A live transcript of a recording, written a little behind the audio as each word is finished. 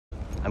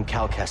I'm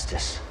Cal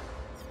Kestis.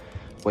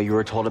 What you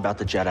were told about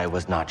the Jedi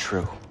was not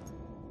true.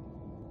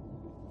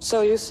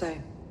 So you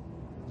say.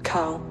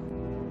 Cal.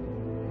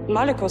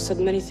 Malicos said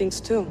many things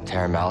too.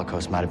 Terran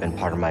Malicos might have been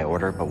part of my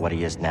order, but what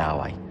he is now,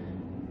 I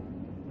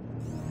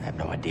have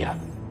no idea.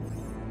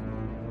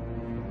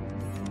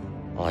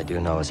 All I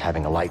do know is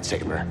having a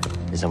lightsaber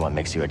isn't what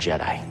makes you a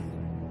Jedi.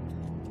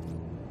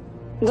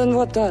 Then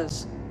what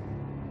does?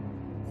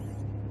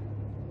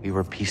 We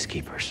were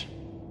peacekeepers.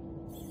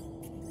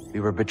 We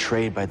were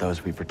betrayed by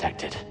those we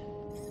protected.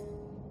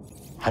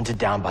 Hunted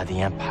down by the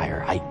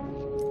Empire.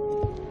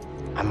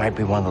 I might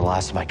be one of the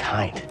last of my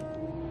kind.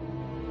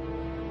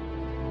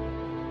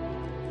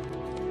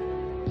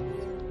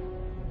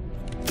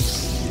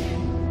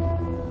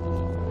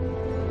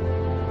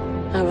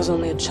 I was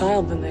only a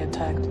child when they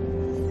attacked.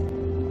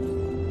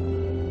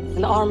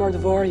 An armored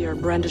warrior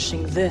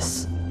brandishing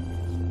this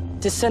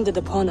descended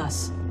upon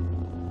us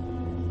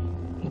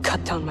and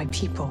cut down my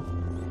people,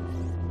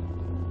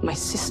 my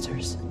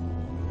sisters,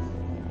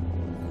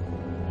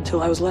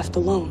 until I was left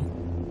alone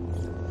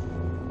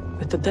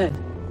with the dead.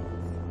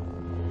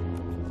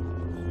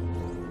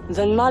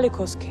 Then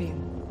Malicos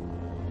came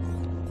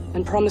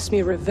and promised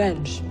me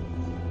revenge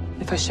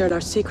if I shared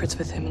our secrets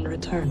with him in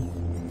return.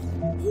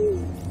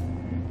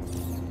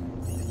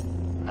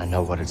 I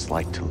know what it's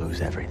like to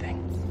lose everything.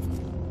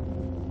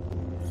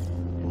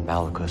 And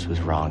Malicos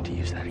was wrong to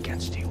use that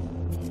against you.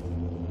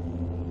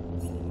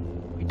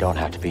 We don't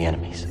have to be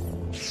enemies.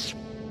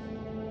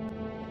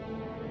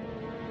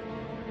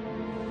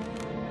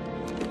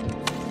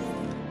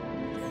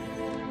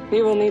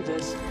 We will need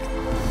this.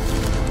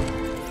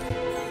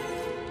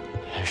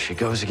 There she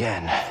goes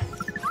again.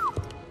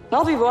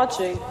 I'll be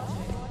watching.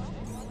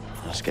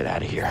 Let's get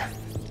out of here.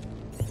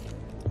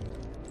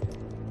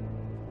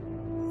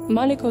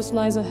 Malicos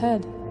lies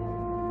ahead.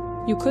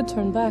 You could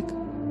turn back.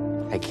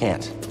 I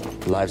can't.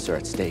 Lives are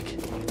at stake.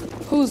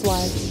 Whose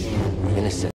lives? Innocent.